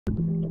You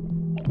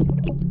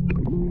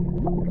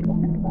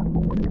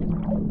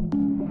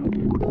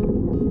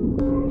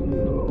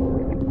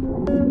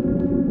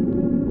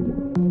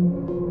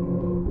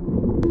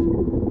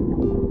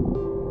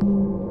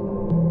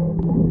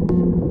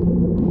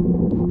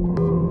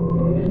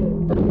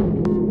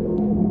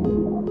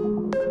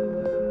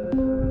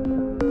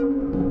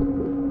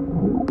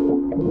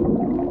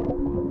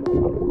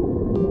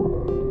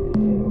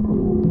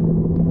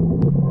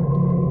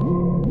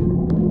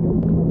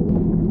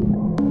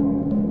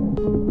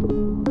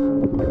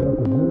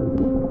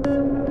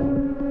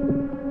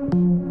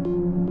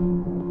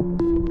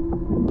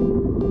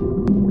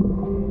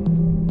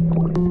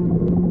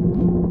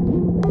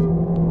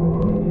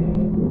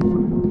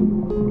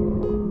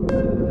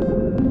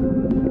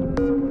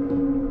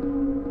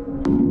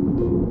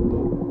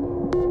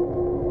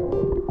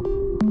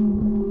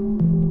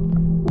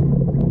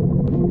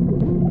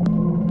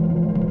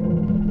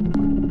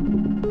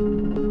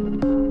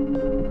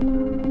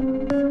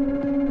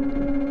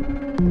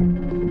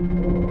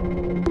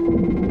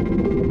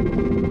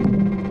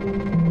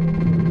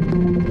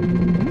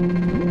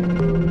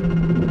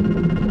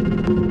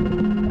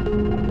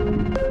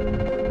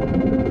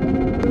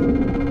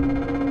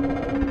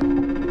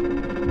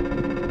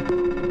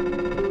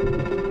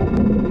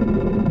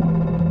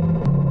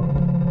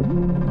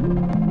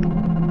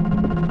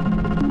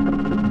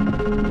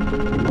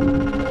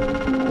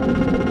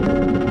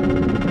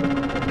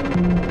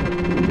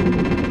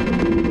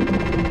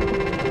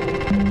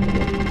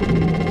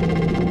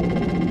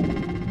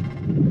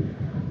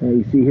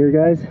see here,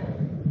 guys,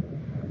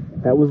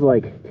 that was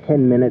like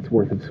 10 minutes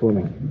worth of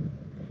swimming.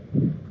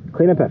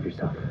 Clean up after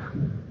yourself.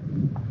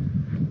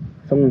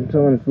 Someone's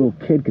little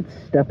kid could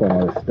step on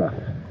all this stuff.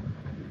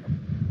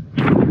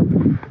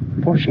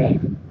 For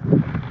shame.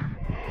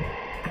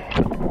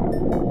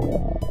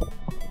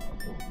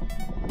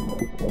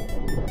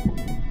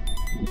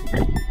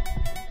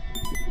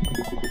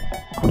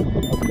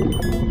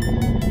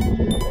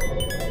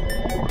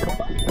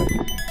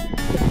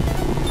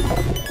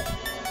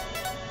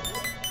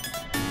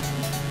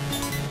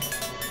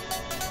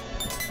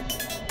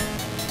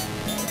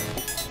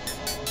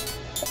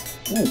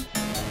 Nice.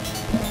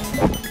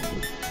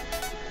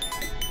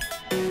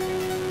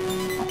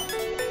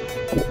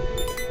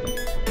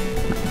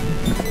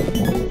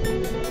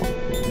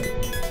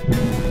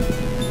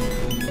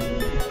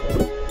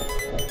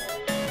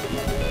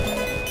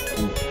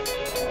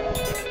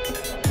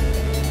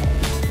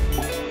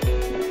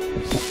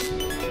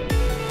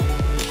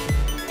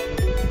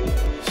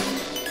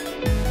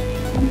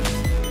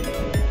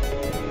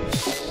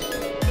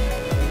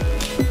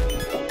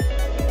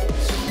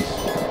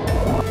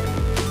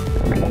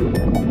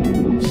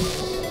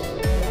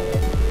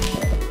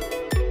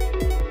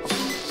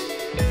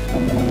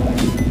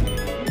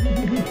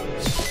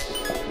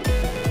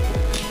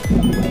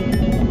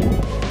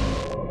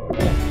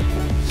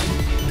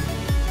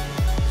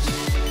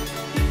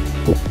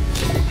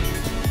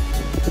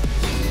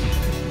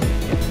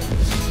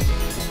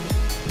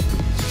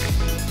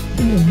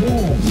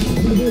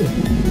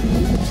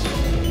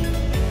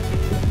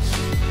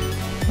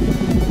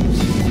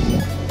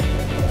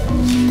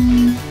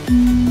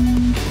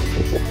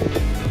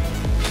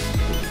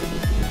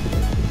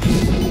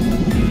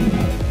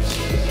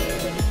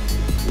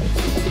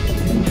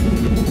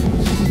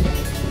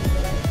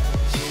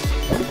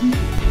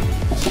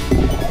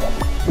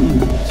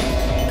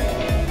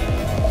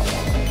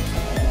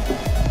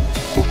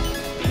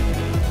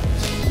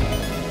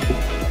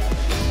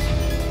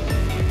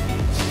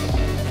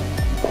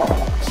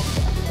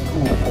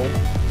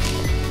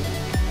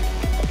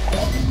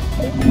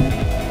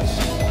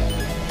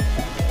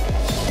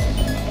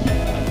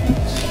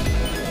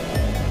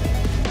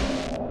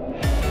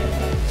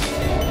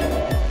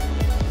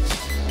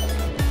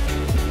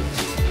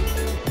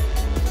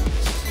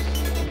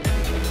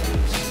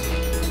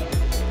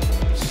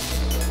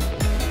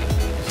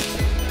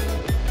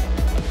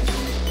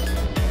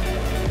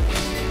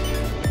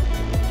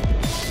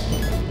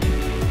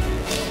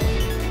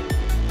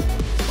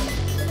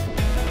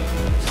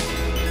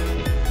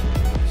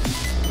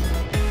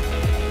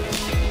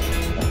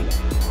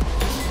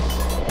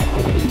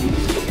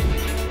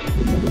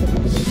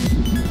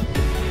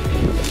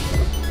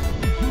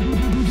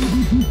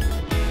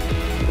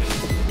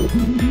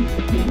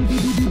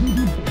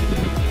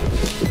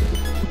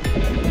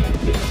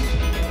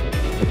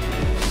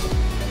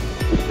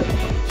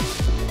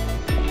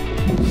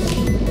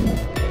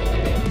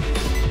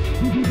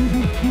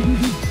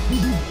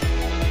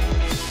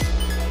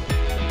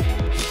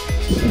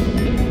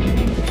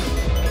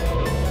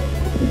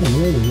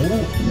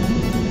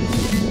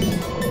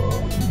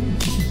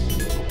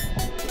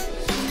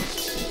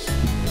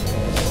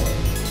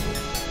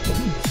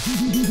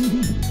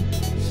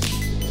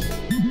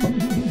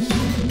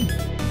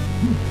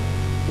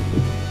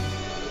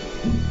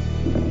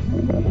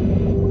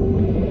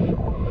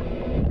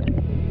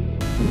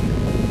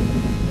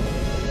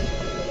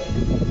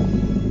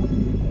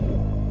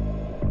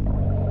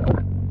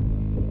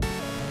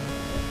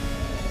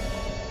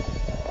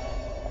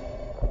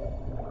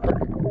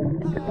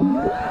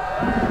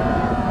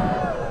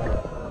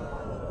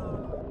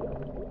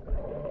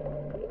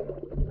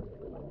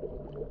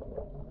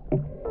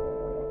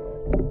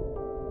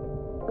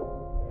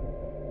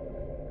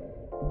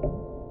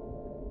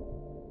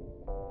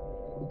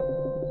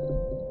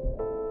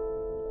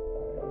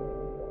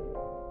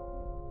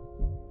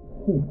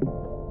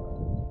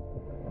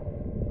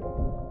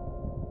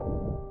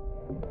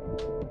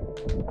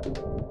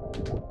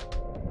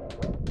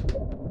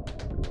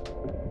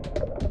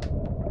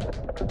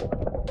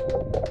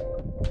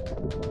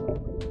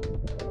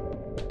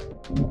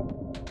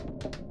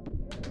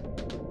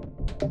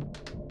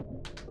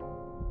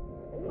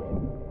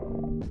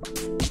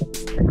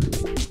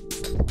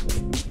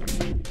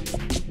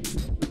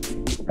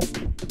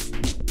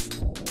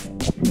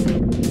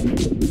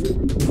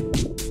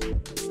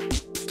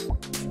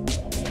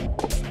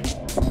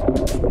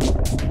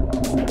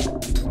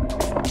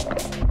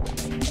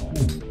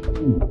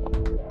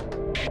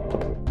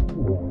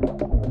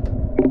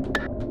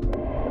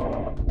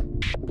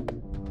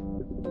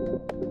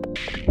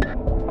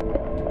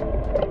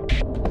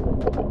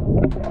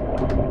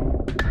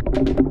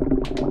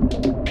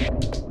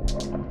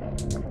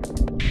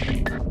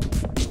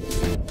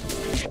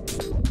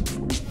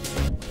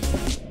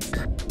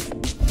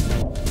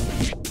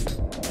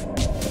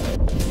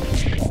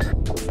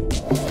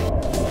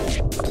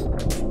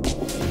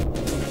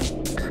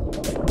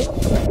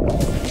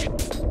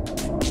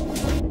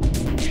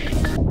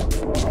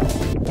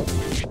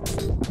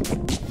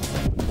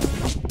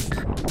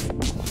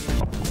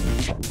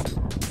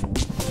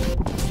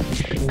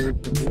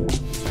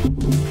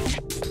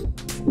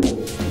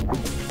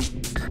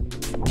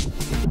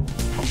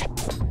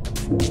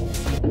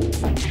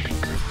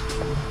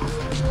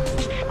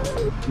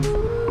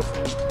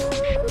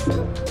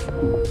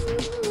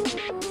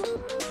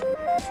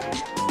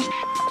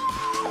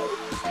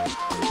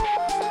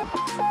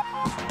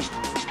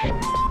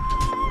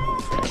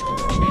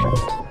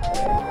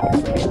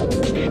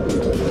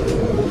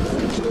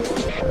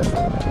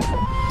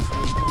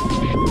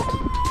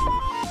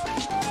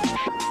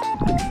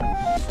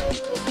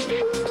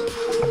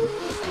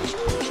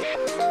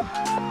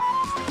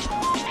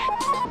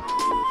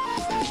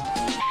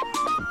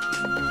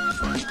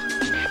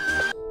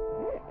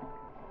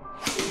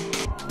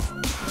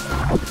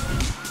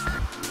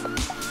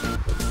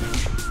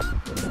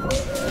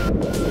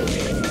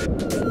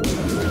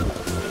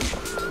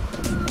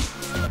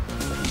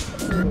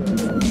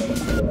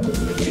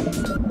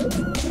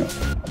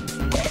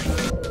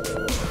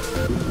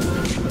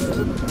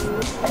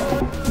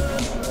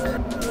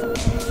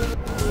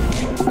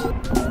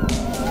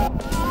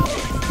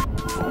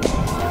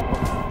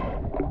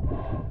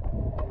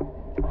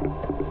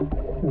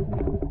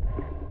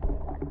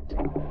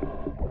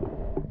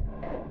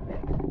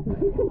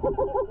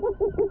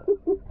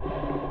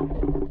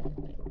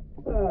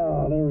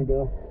 Oh, there we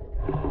go.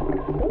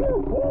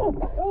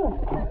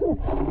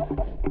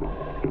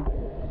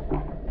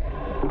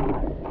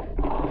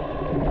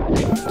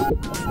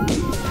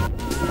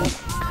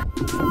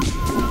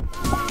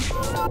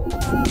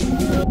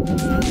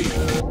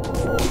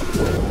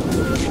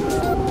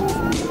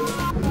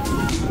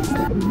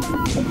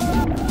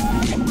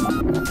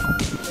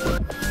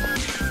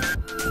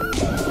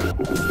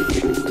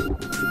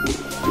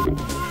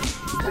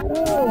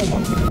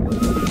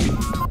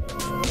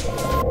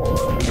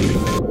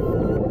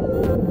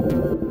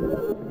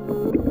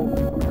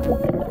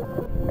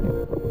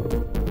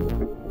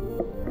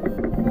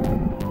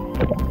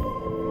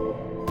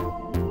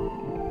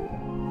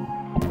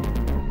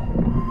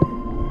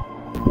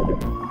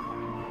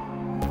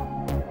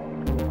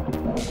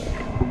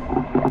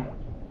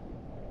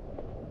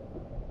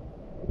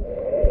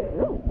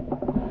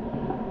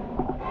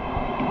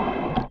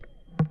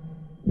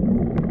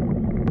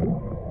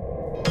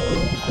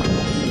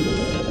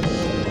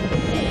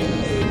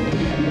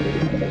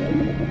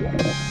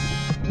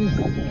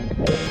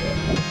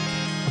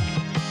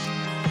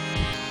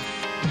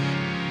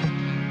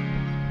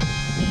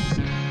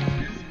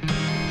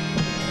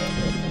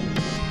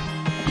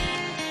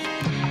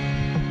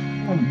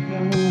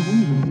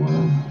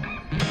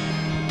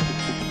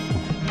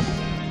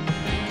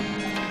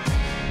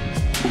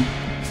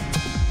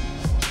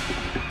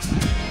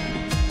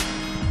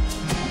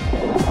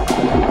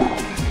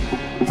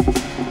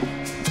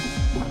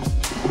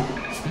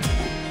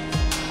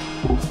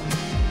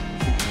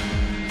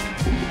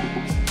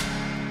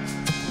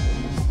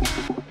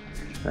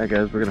 Alright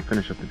guys, we're gonna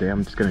finish up the day.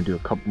 I'm just gonna do a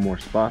couple more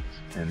spots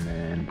and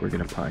then we're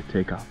gonna probably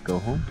take off, go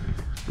home,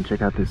 and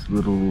check out this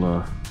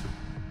little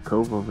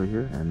cove over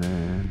here, and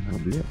then that'll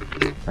be it.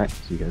 Alright,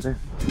 see you guys there.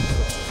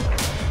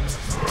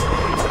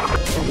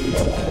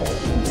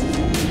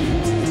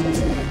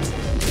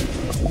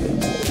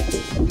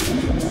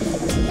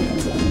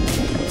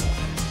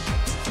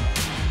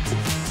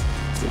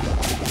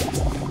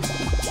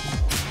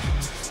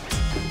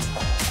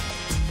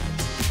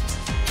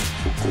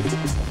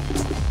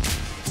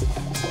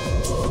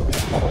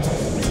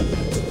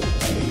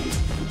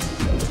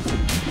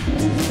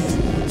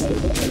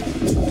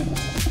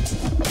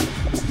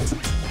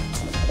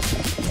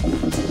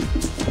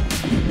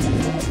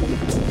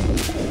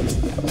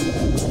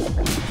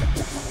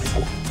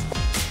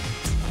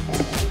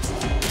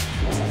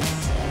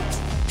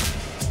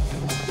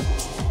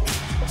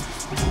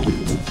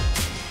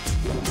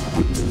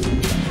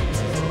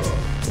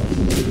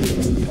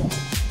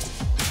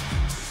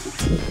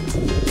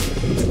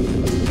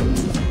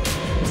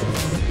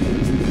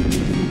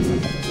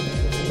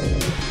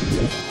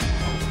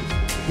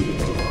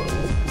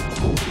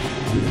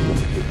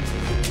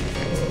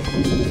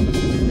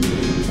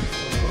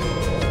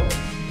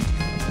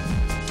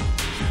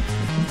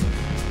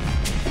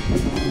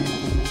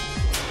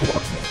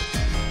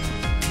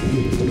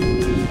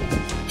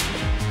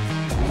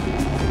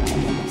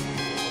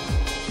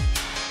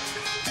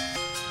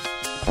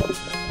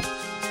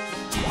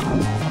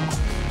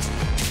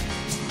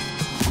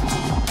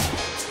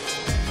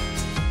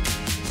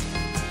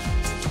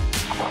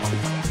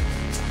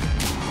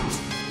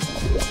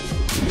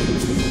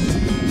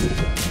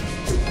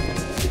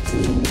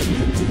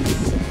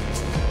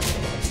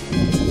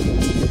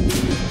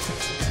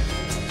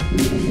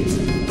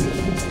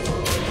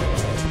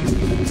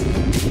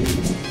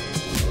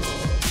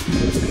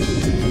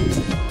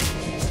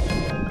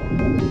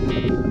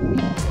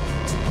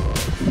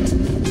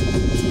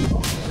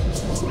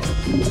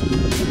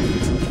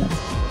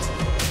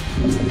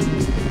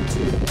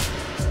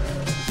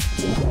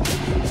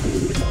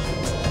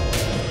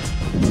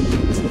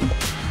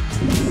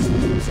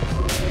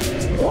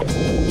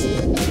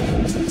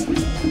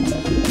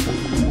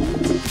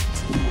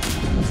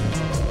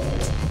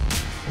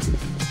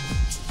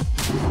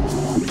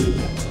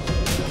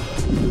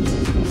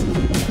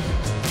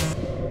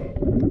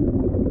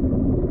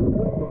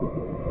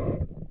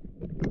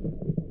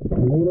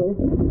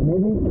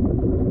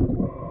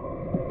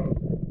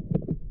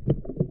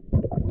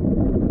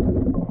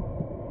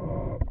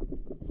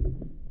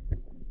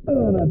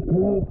 Oh, that's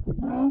great.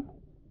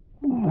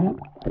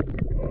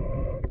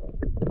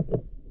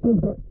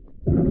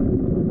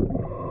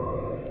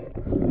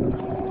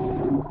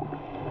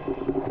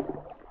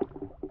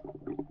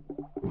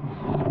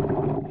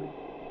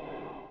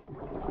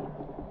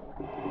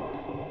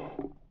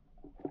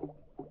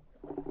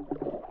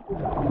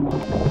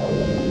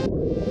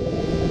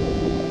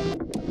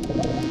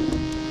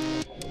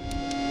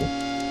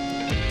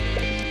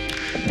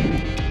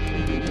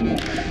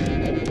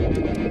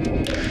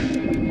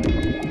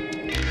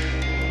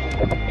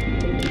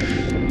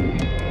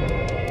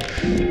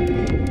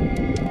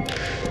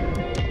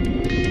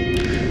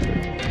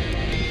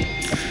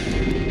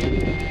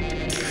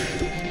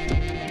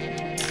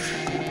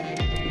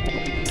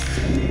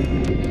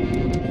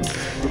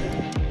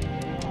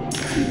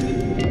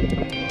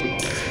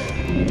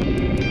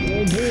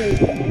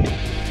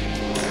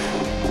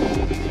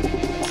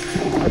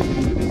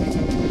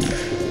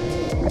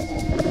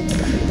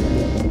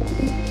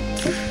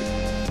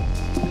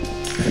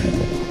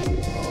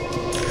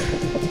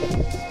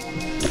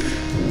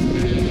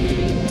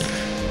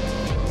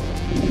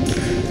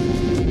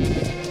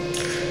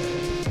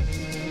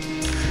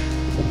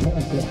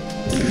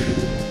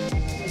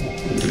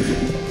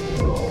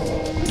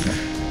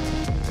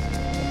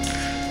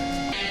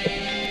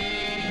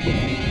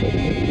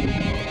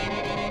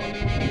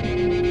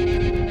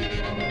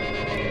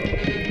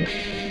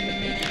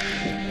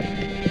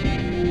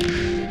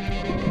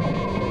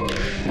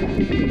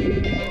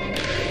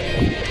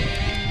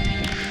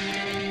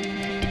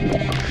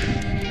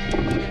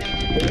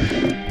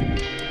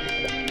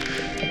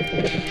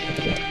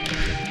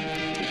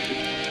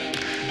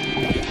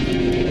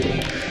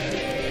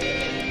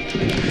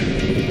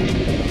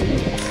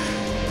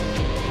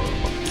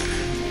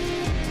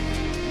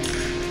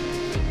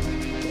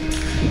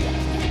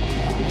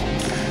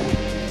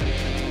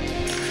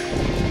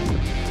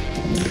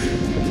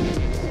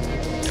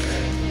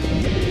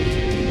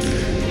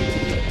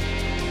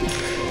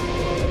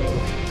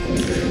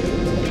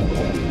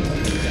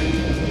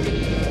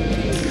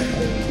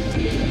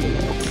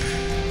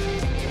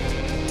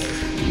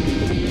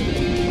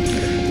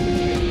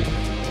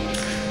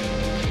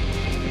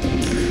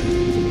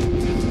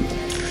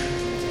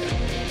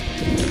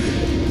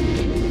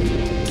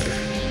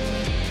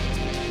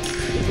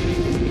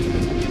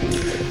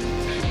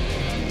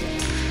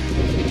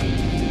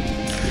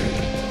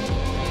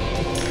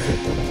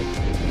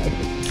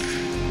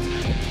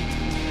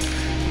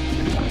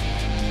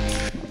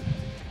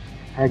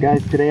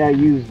 Alright guys, today I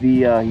used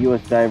the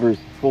US Divers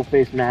full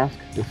face mask.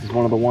 This is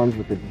one of the ones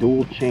with the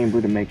dual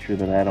chamber to make sure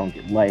that I don't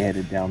get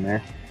lightheaded down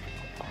there.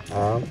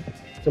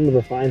 Some of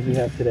the finds we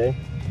have today,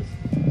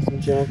 some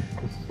junk,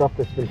 stuff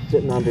that's been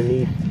sitting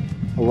underneath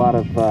a lot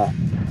of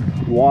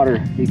water.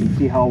 You can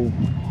see how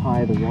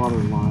high the water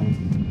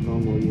line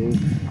normally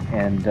is.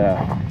 And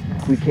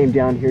we came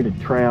down here to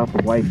try out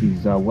the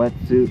wifey's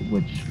wetsuit,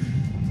 which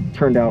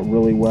turned out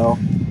really well.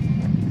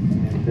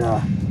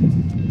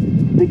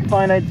 And big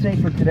find I'd say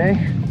for today,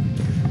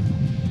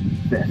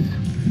 this.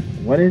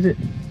 What is it?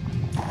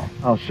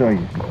 I'll show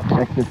you.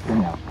 Check this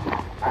thing out.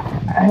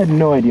 I had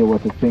no idea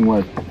what this thing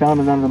was. I found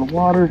it under the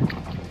water.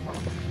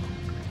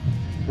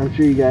 I'm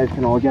sure you guys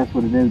can all guess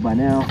what it is by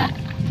now.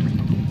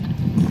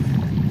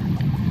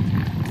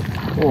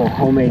 little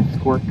homemade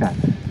squirt gun.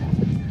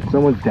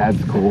 Someone's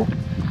dad's cool.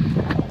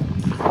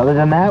 Other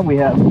than that, we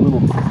have a little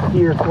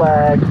deer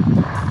flag,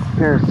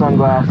 pair of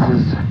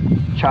sunglasses,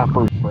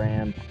 Chopper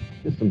brand,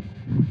 just some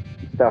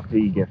stuff that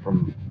you get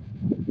from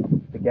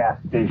the gas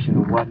station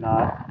and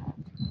whatnot.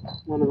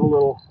 One of the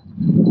little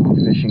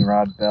fishing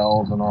rod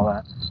bells and all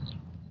that.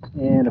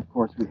 And of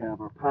course we have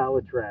our pile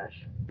of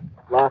trash.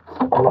 Lots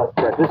and lots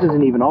of trash. This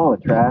isn't even all the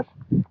trash.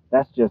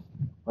 That's just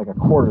like a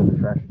quarter of the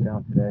trash we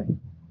found today.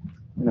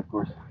 And of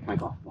course, my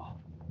golf ball.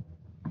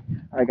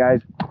 Alright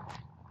guys,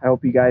 I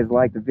hope you guys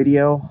liked the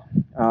video.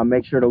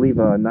 Make sure to leave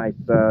a nice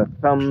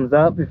thumbs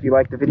up if you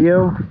liked the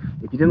video.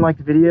 If you didn't like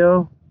the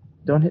video,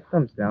 don't hit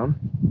thumbs down.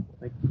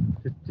 Like,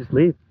 just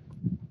leave.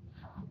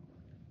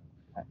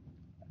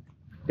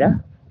 Yeah?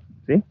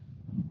 See?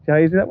 See how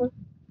easy that was?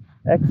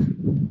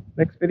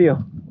 Next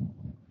video.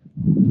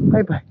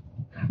 Bye bye.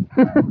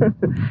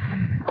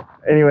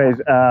 Anyways,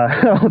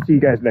 I'll see you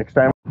guys next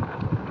time.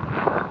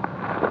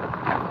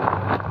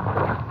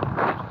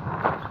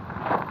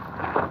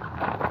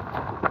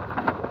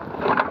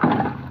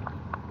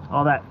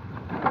 All that.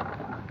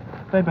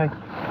 Bye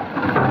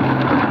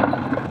bye.